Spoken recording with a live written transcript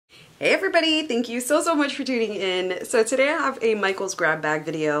Hey everybody, thank you so much for tuning in. So today I have a Michael's grab bag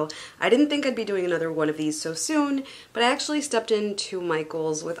video. I didn't think I'd be doing another one of these so soon, but I actually stepped into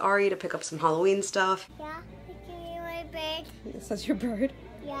Michael's with Ari to pick up some Halloween stuff. Yeah, give me my bird. Is that your bird?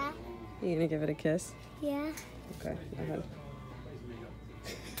 Yeah. Are you gonna give it a kiss? Yeah. Okay, go ahead.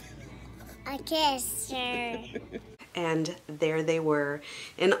 I kissed her. And there they were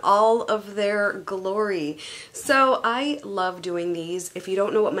in all of their glory. So I love doing these. If you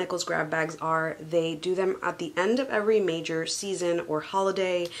don't know what Michael's grab bags are, they do them at the end of every major season or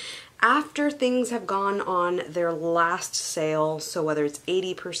holiday after things have gone on their last sale. So whether it's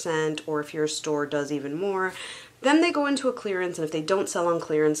 80% or if your store does even more, then they go into a clearance, and if they don't sell on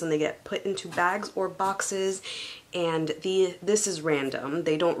clearance, then they get put into bags or boxes. And this is random.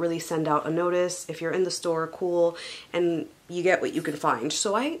 They don't really send out a notice. If you're in the store, cool, and you get what you can find.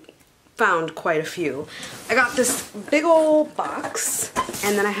 So I found quite a few. I got this big old box,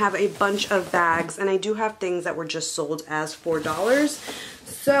 and then I have a bunch of bags, and I do have things that were just sold as $4.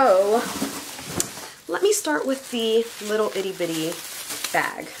 So let me start with the little itty bitty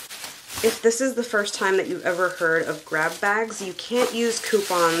bag. If this is the first time that you've ever heard of grab bags, you can't use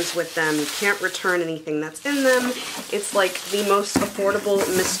coupons with them. You can't return anything that's in them. It's like the most affordable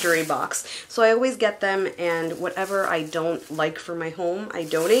mystery box. So I always get them, and whatever I don't like for my home, I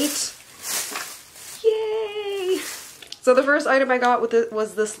donate. Yay! So the first item I got with it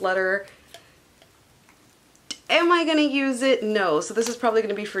was this letter. Am I gonna use it? No. So this is probably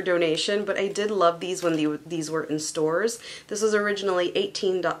gonna be for donation, but I did love these when these were in stores. This was originally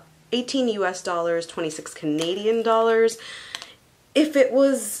 $18 US dollars, 26 Canadian dollars. If it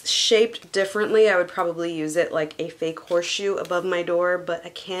was shaped differently, I would probably use it like a fake horseshoe above my door, but I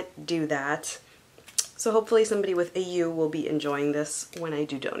can't do that. So hopefully somebody with a U will be enjoying this when I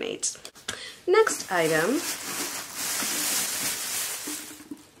do donate. Next item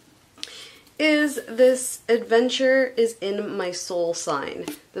is this Adventure is in My Soul sign.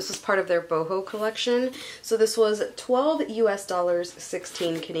 This is part of their boho collection. So this was 12 US dollars,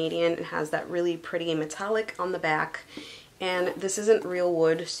 16 Canadian. It has that really pretty metallic on the back. And this isn't real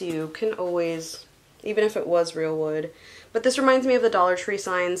wood, so you can always, even if it was real wood. But this reminds me of the Dollar Tree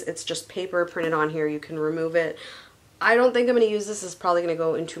signs. It's just paper printed on here. You can remove it. I don't think I'm going to use this. It's probably going to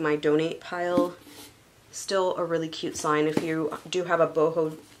go into my donate pile. Still a really cute sign if you do have a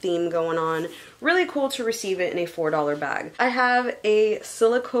boho theme going on. Really cool to receive it in a $4 bag. I have a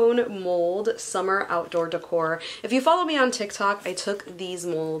silicone mold summer outdoor decor. If you follow me on TikTok, I took these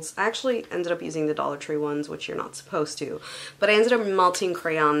molds. I actually ended up using the Dollar Tree ones, which you're not supposed to, but I ended up melting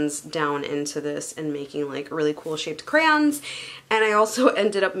crayons down into this and making like really cool shaped crayons. And I also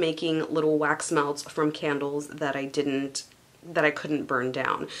ended up making little wax melts from candles that I couldn't burn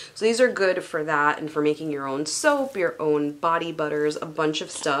down. So these are good for that and for making your own soap, your own body butters, a bunch of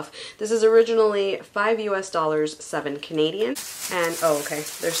stuff. This is originally 5 US dollars, 7 Canadian. And, oh, okay,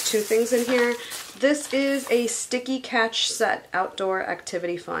 there's two things in here. This is a sticky catch set, outdoor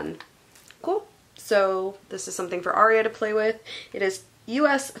activity fun. Cool. So this is something for Aria to play with. It is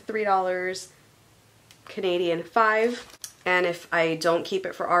US $3, Canadian 5. And if I don't keep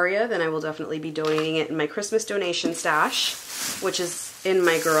it for Aria, then I will definitely be donating it in my Christmas donation stash, which is in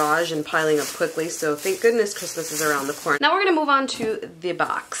my garage and piling up quickly, so thank goodness Christmas is around the corner. Now we're going to move on to the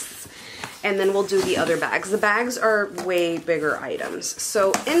box, and then we'll do the other bags. The bags are way bigger items.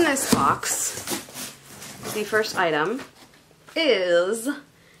 So in this box, the first item is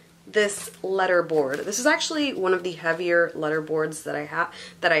this letter board. This is actually one of the heavier letter boards that I have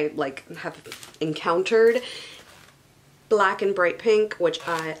encountered. Black and bright pink, which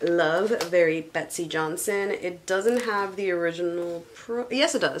I love, very Betsy Johnson. It doesn't have the original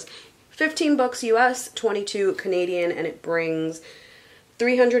yes it does. 15 bucks US, 22 Canadian, and it brings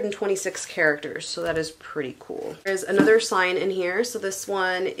 326 characters, so that is pretty cool. There's another sign in here, so this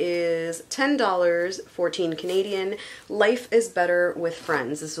one is $10, 14 Canadian. Life is better with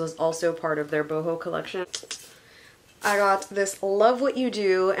friends. This was also part of their boho collection. I got this Love What You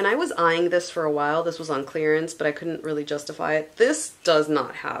Do, and I was eyeing this for a while. This was on clearance, but I couldn't really justify it. This does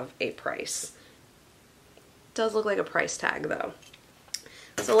not have a price. It does look like a price tag, though.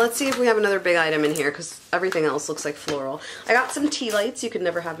 So let's see if we have another big item in here, because everything else looks like floral. I got some tea lights. You can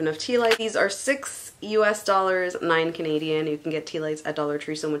never have enough tea lights. These are 6 US dollars, 9 Canadian. You can get tea lights at Dollar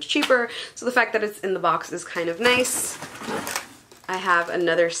Tree so much cheaper, so the fact that it's in the box is kind of nice. I have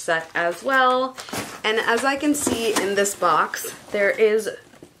another set as well, and as I can see in this box, there is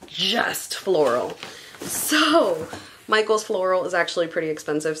just floral. So Michael's floral is actually pretty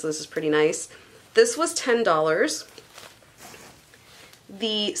expensive, so this is pretty nice. This was $10.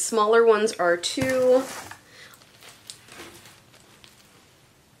 The smaller ones are $2.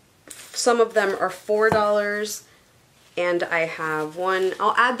 some of them are $4, and I have one.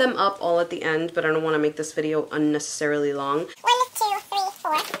 I'll add them up all at the end, but I don't want to make this video unnecessarily long. 1, 2, 3,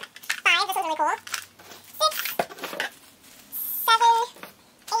 4, 5. This one's really cool. 6, 7,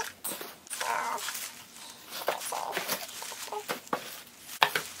 8,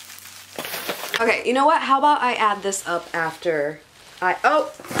 12. Okay, you know what? How about I add this up after I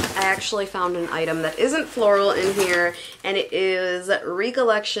actually found an item that isn't floral in here, and it is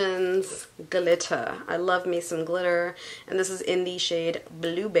Recollections Glitter. I love me some glitter, and this is in the shade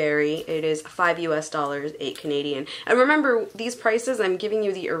Blueberry. It is $5 US, 8 Canadian. And remember, these prices, I'm giving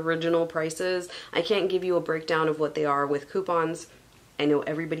you the original prices. I can't give you a breakdown of what they are with coupons. I know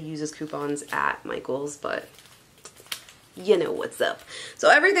everybody uses coupons at Michael's, but you know what's up. So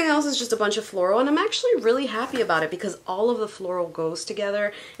everything else is just a bunch of floral, and I'm actually really happy about it because all of the floral goes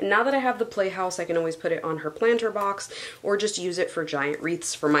together. And now that I have the playhouse, I can always put it on her planter box or just use it for giant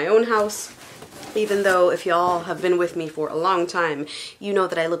wreaths for my own house. Even though if y'all have been with me for a long time, you know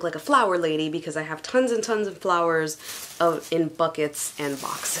that I look like a flower lady because I have tons and tons of flowers in buckets and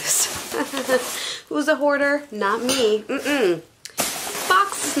boxes. Who's a hoarder? Not me.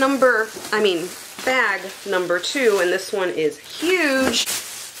 Bag number 2, and this one is huge.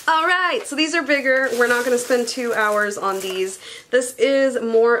 Alright, so these are bigger. We're not going to spend 2 hours on these. This is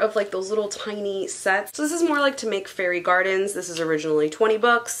more of like those little tiny sets. So this is more like to make fairy gardens. This is originally 20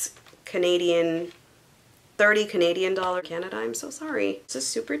 bucks, Canadian, 30 Canadian dollar. Canada, I'm so sorry. This is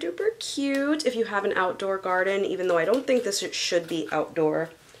super duper cute if you have an outdoor garden, even though I don't think this should be outdoor.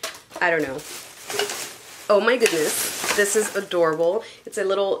 I don't know. Oh my goodness, this is adorable. It's a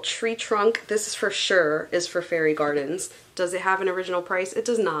little tree trunk. This is for sure is for fairy gardens. Does it have an original price? It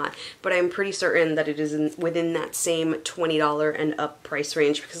does not, but I'm pretty certain that it is within that same $20 and up price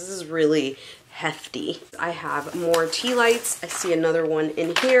range because this is really hefty. I have more tea lights. I see another one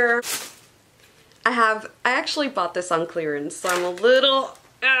in here. I actually bought this on clearance, so I'm a little,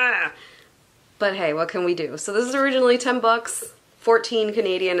 but hey, what can we do? So this is originally 10 bucks. 14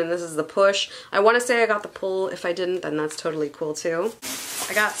 Canadian, and this is the push. I want to say I got the pull. If I didn't, then that's totally cool too.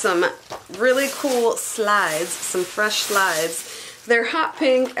 I got some really cool slides, some fresh slides. They're hot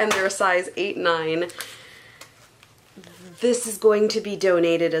pink and they're a size 8-9. This is going to be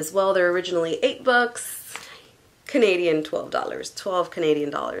donated as well. They're originally 8 bucks, Canadian $12, 12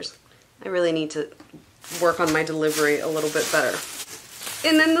 Canadian dollars. I really need to work on my delivery a little bit better.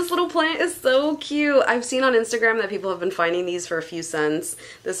 And then this little plant is so cute. I've seen on Instagram that people have been finding these for a few cents.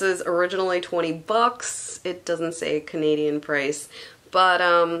 This is originally 20 bucks. It doesn't say Canadian price, but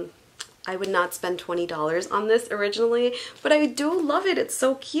I would not spend $20 on this originally, but I do love it. It's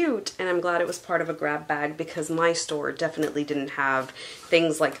so cute, and I'm glad it was part of a grab bag because my store definitely didn't have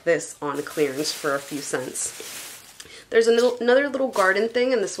things like this on clearance for a few cents. There's another little garden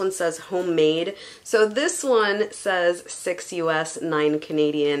thing, and this one says homemade. So this one says 6 US, 9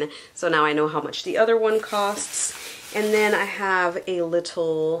 Canadian. So now I know how much the other one costs. And then I have a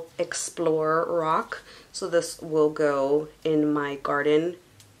little Explorer rock. So this will go in my garden,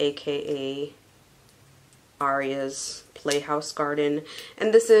 aka Aria's Playhouse garden.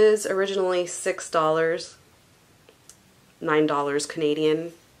 And this is originally $6, $9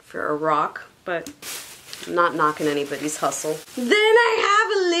 Canadian for a rock, but I'm not knocking anybody's hustle. Then I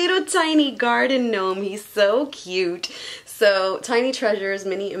have a little tiny garden gnome. He's so cute. So Tiny Treasures,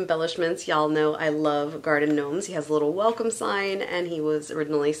 mini embellishments. Y'all know I love garden gnomes. He has a little welcome sign, and he was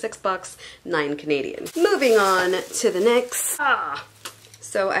originally 6 bucks, 9 Canadian. Moving on to the next.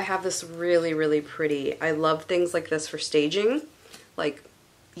 So I have this really, really pretty. I love things like this for staging, like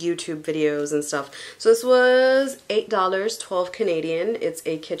YouTube videos and stuff. So this was $8, 12 Canadian. It's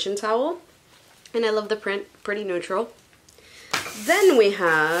a kitchen towel. And I love the print, pretty neutral. Then we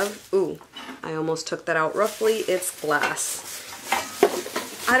have, ooh, I almost took that out roughly. It's glass.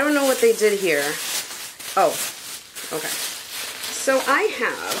 I don't know what they did here. Oh, okay. So I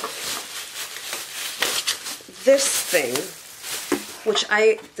have this thing,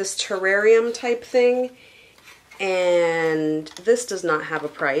 this terrarium type thing, and this does not have a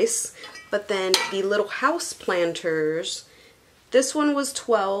price. But then the little house planters, this one was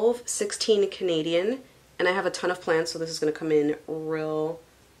 12, 16 Canadian, and I have a ton of plants, so this is going to come in real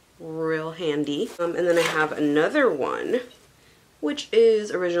handy. And then I have another one, which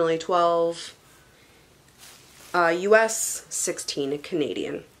is originally 12 US, 16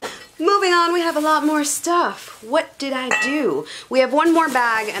 Canadian. Moving on, we have a lot more stuff. What did I do? We have one more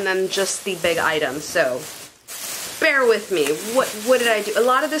bag and then just the big item, so bear with me. What did I do? A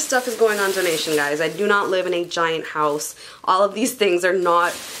lot of this stuff is going on donation, guys. I do not live in a giant house. All of these things are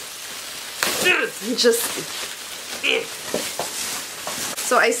not just.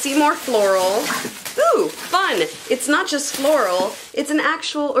 So I see more floral. Ooh, fun. It's not just floral, it's an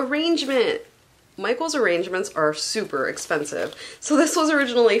actual arrangement. Michael's arrangements are super expensive. So this was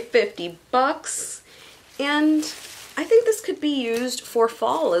originally 50 bucks. And I think this could be used for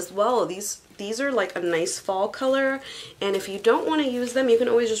fall as well. These are like a nice fall color. And if you don't want to use them, you can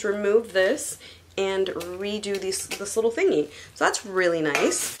always just remove this and redo this little thingy. So that's really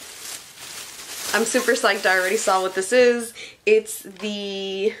nice. I'm super psyched. I already saw what this is. It's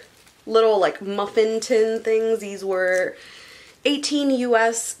the little like muffin tin things. These were 18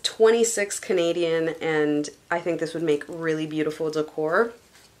 US, 26 Canadian, and I think this would make really beautiful decor.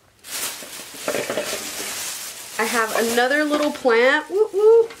 I have another little plant. Whoop,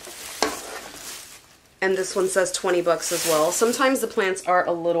 whoop. And this one says 20 bucks as well. Sometimes the plants are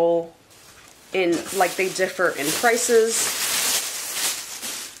a little they differ in prices.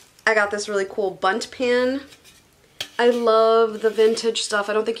 I got this really cool bunt pan. I love the vintage stuff.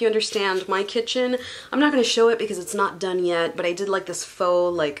 I don't think you understand my kitchen. I'm not going to show it because it's not done yet, but I did like this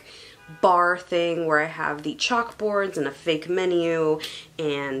faux like bar thing where I have the chalkboards and a fake menu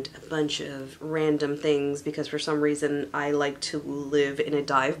and a bunch of random things because for some reason I like to live in a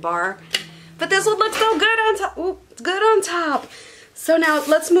dive bar. But this one looks so good on top. Ooh, it's good on top. So now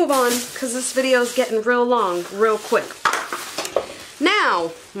let's move on because this video is getting real long, real quick.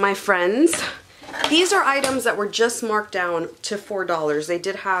 Now, my friends, these are items that were just marked down to $4. They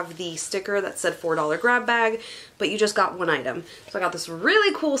did have the sticker that said $4 grab bag, but you just got one item. So I got this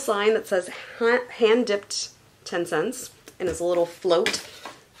really cool sign that says hand dipped 10 cents and it's a little float.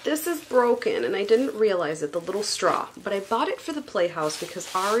 This is broken and I didn't realize it, the little straw, but I bought it for the Playhouse because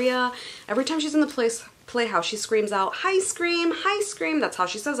Aria, every time she's in the Playhouse, she screams out, "Ice cream, ice cream." That's how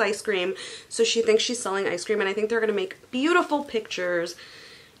she says ice cream. So she thinks she's selling ice cream and I think they're gonna make beautiful pictures.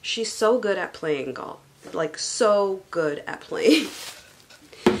 She's so good at playing golf, like so good at playing.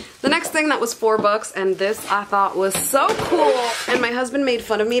 The next thing that was 4 bucks, and this I thought was so cool, and my husband made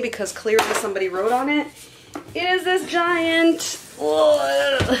fun of me because clearly somebody wrote on it. It is this giant,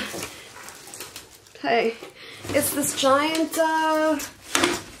 hey, it's this giant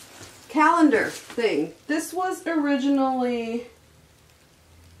calendar thing. This was originally,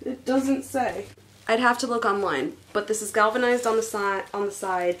 it doesn't say. I'd have to look online, but this is galvanized on the side,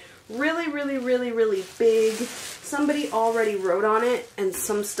 really, really, really, really big. Somebody already wrote on it and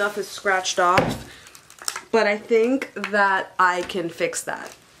some stuff is scratched off, but I think that I can fix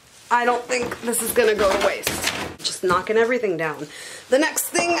that. I don't think this is gonna go to waste. Just knocking everything down. The next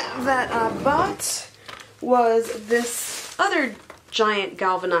thing that I bought was this other giant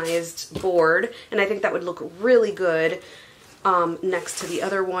galvanized board, and I think that would look really good next to the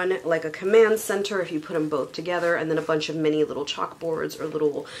other one, like a command center if you put them both together, and then a bunch of mini little chalkboards or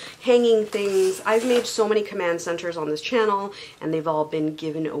little hanging things. I've made so many command centers on this channel and they've all been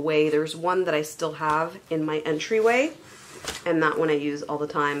given away. There's one that I still have in my entryway and that one I use all the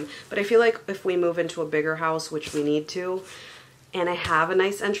time, but I feel like if we move into a bigger house, which we need to, and I have a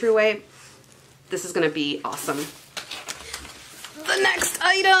nice entryway, this is gonna be awesome. The next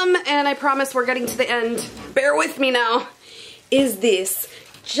item, and I promise we're getting to the end, bear with me now, is this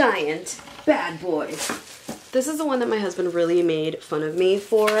giant bad boy. This is the one that my husband really made fun of me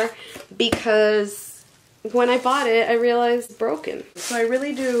for because when I bought it, I realized it's broken. So I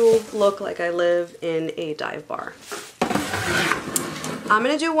really do look like I live in a dive bar. I'm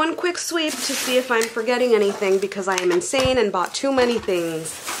gonna do one quick sweep to see if I'm forgetting anything because I am insane and bought too many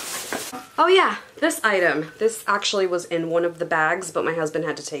things. Oh yeah, this item. This actually was in one of the bags, but my husband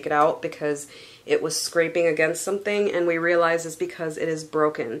had to take it out because it was scraping against something, and we realized it's because it is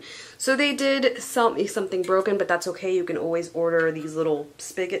broken. So they did sell me something broken, but that's okay. You can always order these little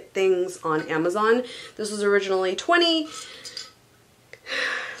spigot things on Amazon. This was originally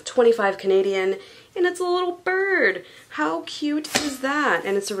 25 Canadian, and it's a little bird. How cute is that?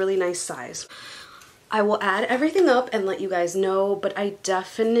 And it's a really nice size. I will add everything up and let you guys know, but I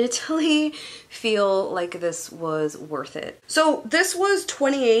definitely feel like this was worth it. So this was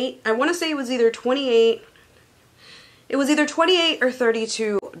 28. I want to say it was either 28. It was either 28 or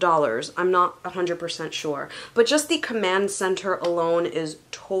 $32. I'm not 100% sure. But just the command center alone is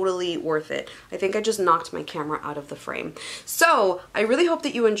totally worth it. I think I just knocked my camera out of the frame. So I really hope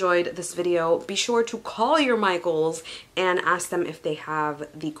that you enjoyed this video. Be sure to call your Michaels and ask them if they have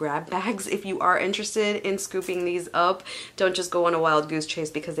the grab bags. If you are interested in scooping these up, don't just go on a wild goose chase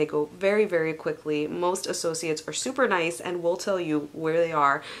because they go very, very quickly. Most associates are super nice and will tell you where they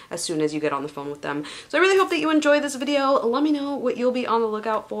are as soon as you get on the phone with them. So I really hope that you enjoyed this video. Let me know what you'll be on the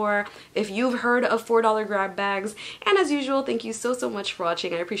lookout for, if you've heard of $4 grab bags, and as usual, thank you so much for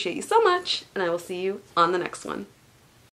watching. I appreciate you so much, and I will see you on the next one.